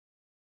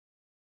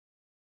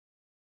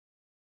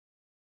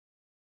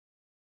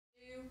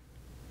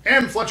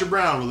And Fletcher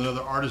Brown with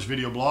another artist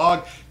video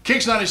blog,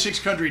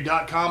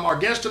 KIX96country.com. Our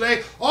guest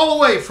today, all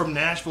the way from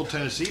Nashville,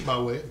 Tennessee, by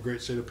way of the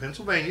great state of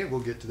Pennsylvania. We'll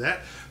get to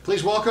that.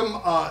 Please welcome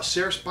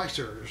Sara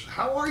Spicer.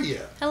 How are you?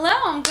 Hello,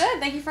 I'm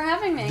good. Thank you for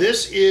having me.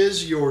 This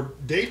is your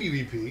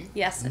debut EP.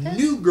 Yes, it is.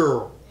 New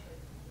Girl.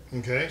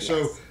 Okay, yes.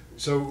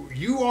 So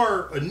you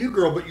are a new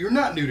girl, but you're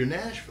not new to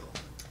Nashville.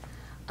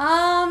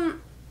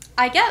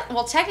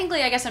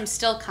 Technically, I guess I'm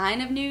still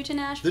kind of new to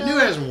Nashville. The new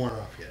hasn't worn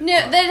off yet. No,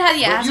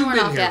 hasn't worn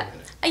off yet.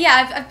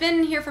 I've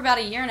been here for about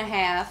a year and a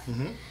half,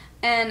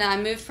 and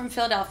I moved from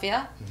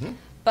Philadelphia,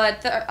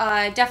 but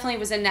I definitely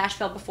was in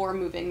Nashville before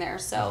moving there,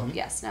 so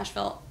yes,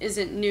 Nashville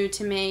isn't new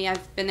to me.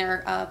 I've been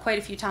there quite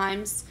a few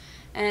times,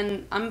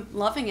 and I'm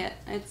loving it.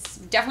 It's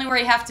definitely where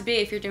you have to be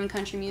if you're doing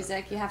country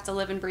music. You have to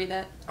live and breathe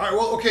it. All right,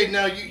 well, okay,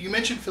 now you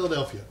mentioned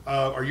Philadelphia.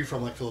 Are you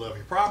from, like,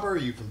 Philadelphia proper? Are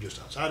you from just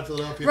outside of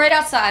Philadelphia? Right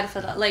outside of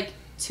Philadelphia, like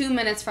 2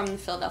 minutes from the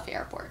Philadelphia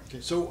airport. Okay,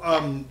 so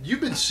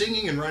you've been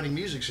singing and writing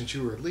music since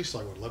you were at least,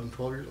 like, what, 11,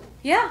 12 years old?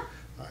 Yeah.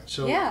 All right,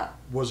 so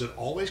was it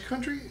always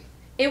country?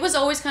 It was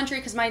always country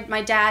because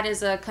my dad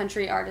is a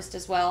country artist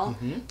as well.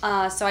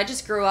 So I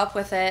just grew up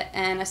with it,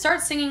 and I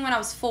started singing when I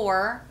was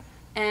 4,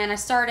 and I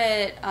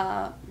started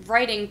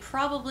writing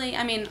probably,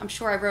 I mean, I'm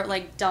sure I wrote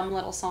like dumb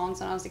little songs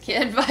when I was a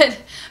kid, but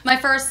my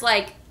first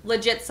like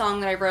legit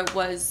song that I wrote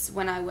was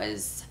when I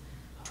was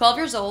 12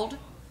 years old,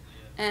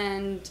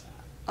 and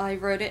I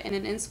wrote it in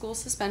an in-school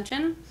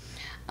suspension.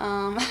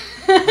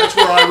 That's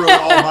where I wrote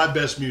all my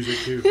best music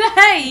too.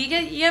 Hey, you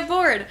get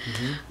bored.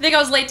 I think I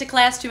was late to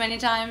class too many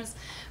times,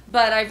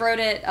 but I wrote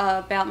it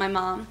about my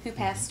mom who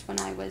passed when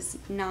I was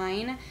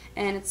 9,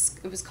 and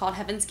it was called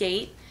Heaven's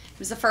Gate. It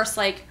was the first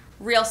like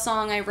real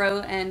song I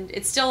wrote, and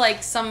it's still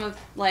like some of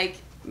like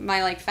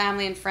my like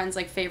family and friends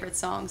like favorite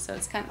songs, so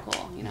it's kind of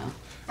cool, you know.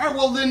 All right,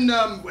 well then,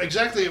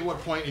 exactly at what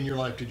point in your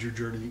life did your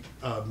journey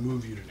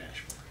move you to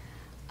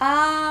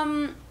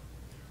Nashville?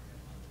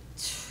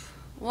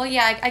 Well,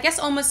 yeah, I guess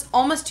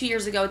almost 2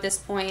 years ago at this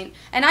point,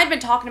 and I'd been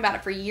talking about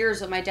it for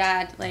years with my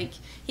dad. Like,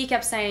 he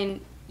kept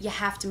saying, you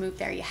have to move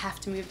there, you have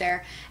to move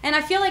there. And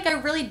I feel like I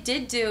really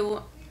did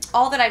do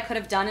all that I could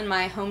have done in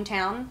my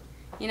hometown,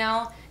 you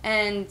know,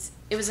 and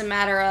it was a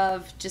matter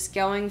of just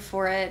going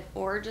for it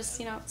or just,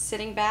 you know,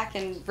 sitting back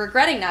and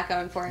regretting not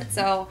going for it.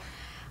 So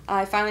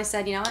I finally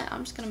said, you know what,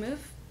 I'm just going to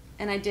move.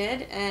 And I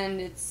did, and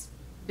it's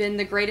been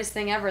the greatest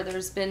thing ever.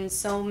 There's been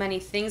so many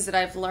things that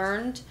I've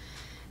learned,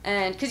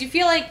 and because you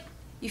feel like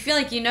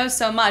you know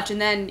so much, and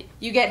then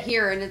you get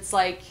here and it's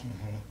like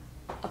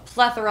a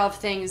plethora of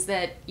things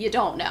that you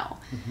don't know.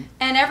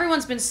 And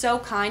everyone's been so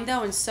kind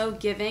though, and so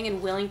giving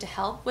and willing to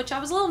help, which I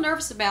was a little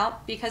nervous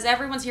about because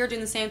everyone's here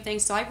doing the same thing,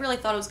 so I really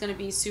thought it was going to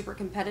be super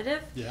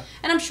competitive. Yeah.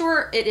 And I'm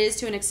sure it is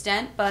to an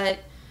extent, but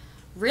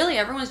really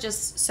everyone's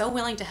just so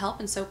willing to help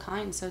and so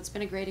kind, so it's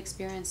been a great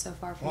experience so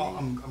far for me. Well,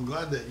 I'm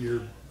glad that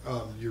your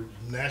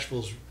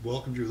Nashville's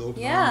welcomed you with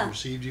open arms,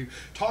 received you.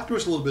 Talk to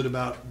us a little bit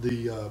about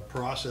the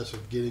process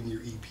of getting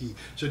your EP.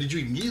 So did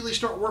you immediately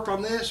start work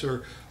on this,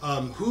 or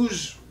who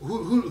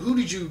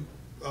did you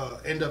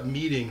end up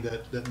meeting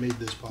that made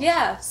this possible?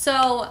 Yeah,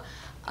 so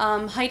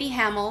Heidi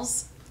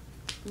Hamels,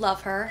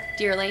 love her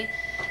dearly,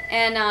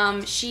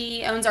 and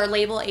she owns our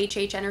label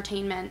HH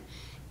Entertainment.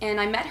 And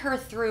I met her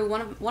through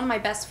one of my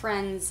best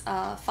friend's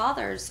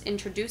fathers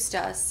introduced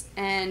us,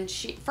 and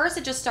first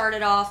it just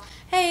started off,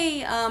 hey,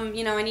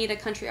 you know, I need a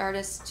country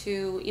artist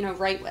to, you know,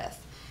 write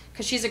with,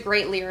 because she's a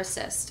great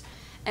lyricist.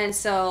 And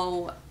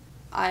so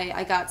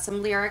I got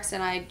some lyrics,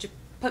 and I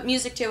put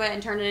music to it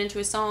and turned it into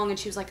a song, and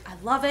she was like, I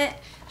love it.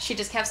 She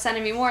just kept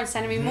sending me more and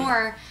sending me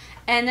more,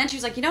 and then she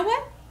was like, you know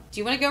what?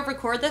 Do you want to go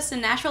record this in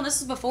Nashville? This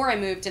was before I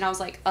moved, and I was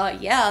like,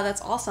 yeah,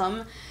 that's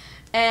awesome.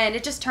 And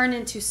it just turned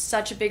into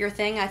such a bigger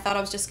thing. I thought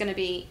I was just going to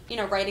be, you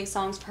know, writing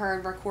songs for her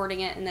and recording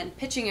it and then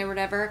pitching it or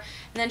whatever.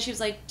 And then she was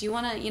like, do you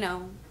want to, you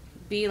know,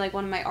 be like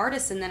one of my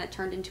artists? And then it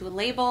turned into a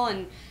label,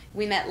 and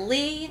we met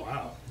Lee.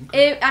 Wow.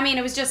 Okay.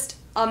 It was just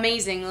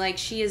amazing. Like,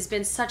 she has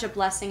been such a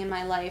blessing in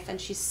my life, and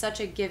she's such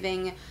a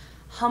giving,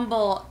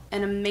 humble,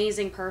 and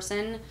amazing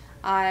person.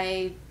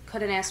 I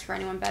couldn't ask for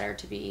anyone better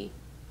to be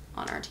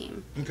on our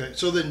team. Okay,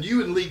 so then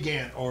you and Lee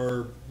Gant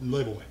are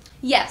label mates.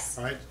 Yes.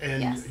 All right,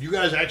 and you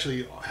guys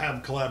actually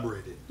have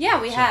collaborated.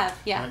 Yeah, we have.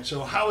 Yeah. Right, so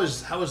how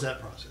is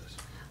that process?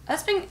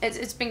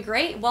 It's been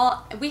great.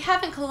 Well, we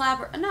haven't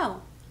collaborated.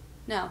 No,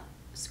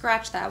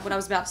 scratch that. What I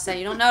was about to say.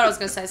 You don't know what I was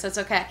going to say, so it's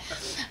okay.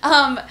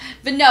 But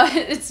no,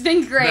 it's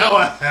been great. Now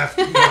I have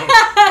to know.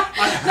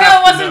 No,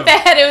 it wasn't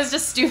bad. It was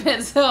just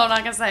stupid, so I'm not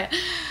going to say it.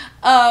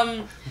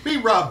 We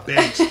robbed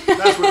banks.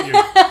 That's what you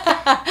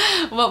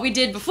do. What we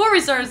did before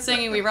we started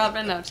singing, we robbed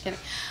banks. No, I'm just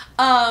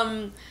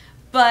kidding.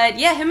 But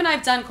yeah, him and I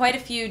have done quite a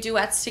few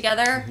duets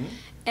together,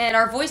 and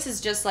our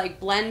voices just like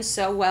blend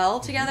so well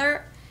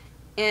together.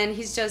 And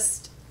he's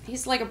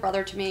like a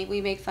brother to me. We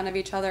make fun of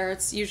each other.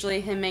 It's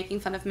usually him making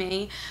fun of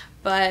me,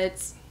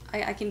 but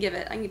I can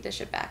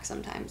dish it back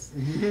sometimes.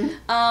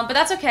 But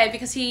that's okay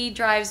because he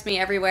drives me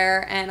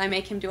everywhere, and I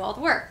make him do all the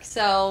work.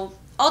 So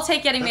I'll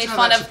take getting made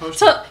fun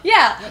of.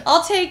 Yeah,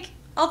 I'll take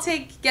I'll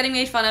take getting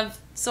made fun of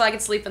so I can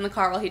sleep in the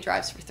car while he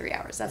drives for 3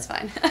 hours. That's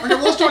fine. Okay,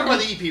 well, let's talk about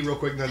the EP real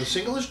quick. Now, the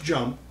single is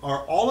Jump.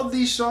 Are all of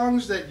these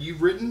songs that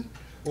you've written,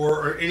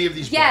 or are any of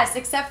these? Yes,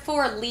 except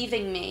for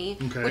Leaving Me,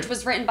 okay. which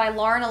was written by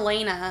Lauren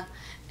Elena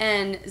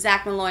and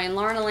Zach Malloy. And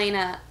Lauren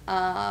Elena,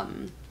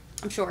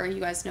 I'm sure you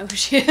guys know who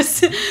she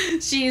is.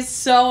 She's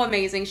so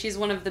amazing. She's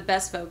one of the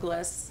best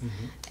vocalists.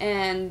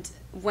 And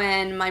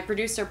when my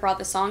producer brought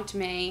the song to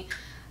me,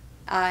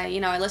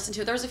 I listened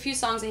to it. There was a few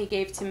songs that he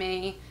gave to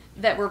me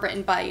that were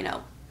written by,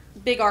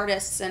 big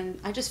artists, and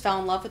I just fell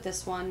in love with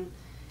this one.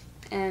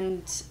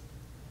 And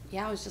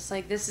yeah, I was just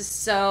like, this is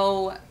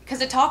so, because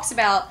it talks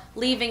about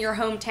leaving your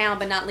hometown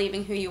but not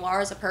leaving who you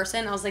are as a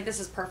person. I was like, this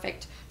is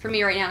perfect for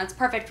me right now. It's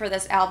perfect for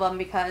this album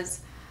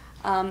because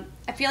I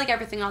feel like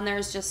everything on there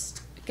is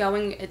just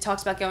it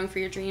talks about going for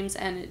your dreams,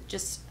 and it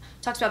just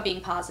talks about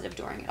being positive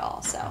during it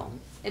all. So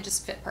it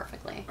just fit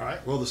perfectly. All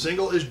right. Well, the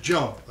single is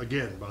Jump.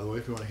 Again, by the way,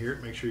 if you want to hear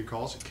it, make sure you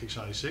call us at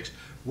KIX96.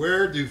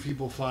 Where do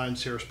people find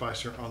Sara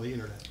Spicer on the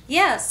internet?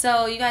 Yeah,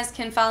 so you guys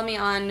can follow me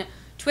on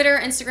Twitter,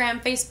 Instagram,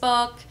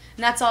 Facebook,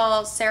 and that's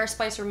all Sara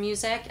Spicer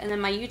Music. And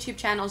then my YouTube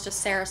channel is just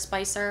Sara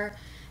Spicer.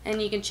 And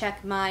you can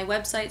check my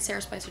website,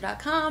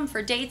 saraspicer.com,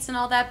 for dates and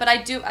all that. But I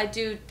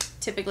do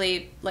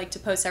typically like to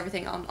post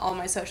everything on all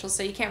my socials,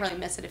 so you can't really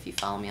miss it if you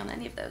follow me on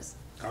any of those.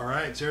 All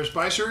right, Sara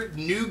Spicer,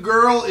 New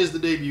Girl is the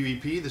debut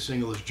EP. The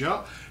single is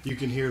Jump. You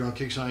can hear it on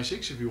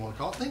KIX96 if you want to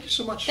call it. Thank you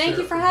so much, Thank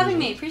Sara, you for having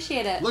me.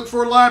 Appreciate it. Look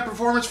for a live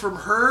performance from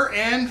her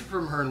and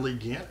from her and Lee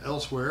Gant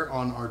elsewhere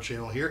on our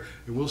channel here.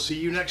 And we'll see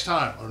you next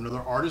time on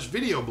another artist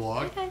video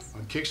blog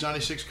on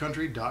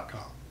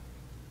KIX96country.com.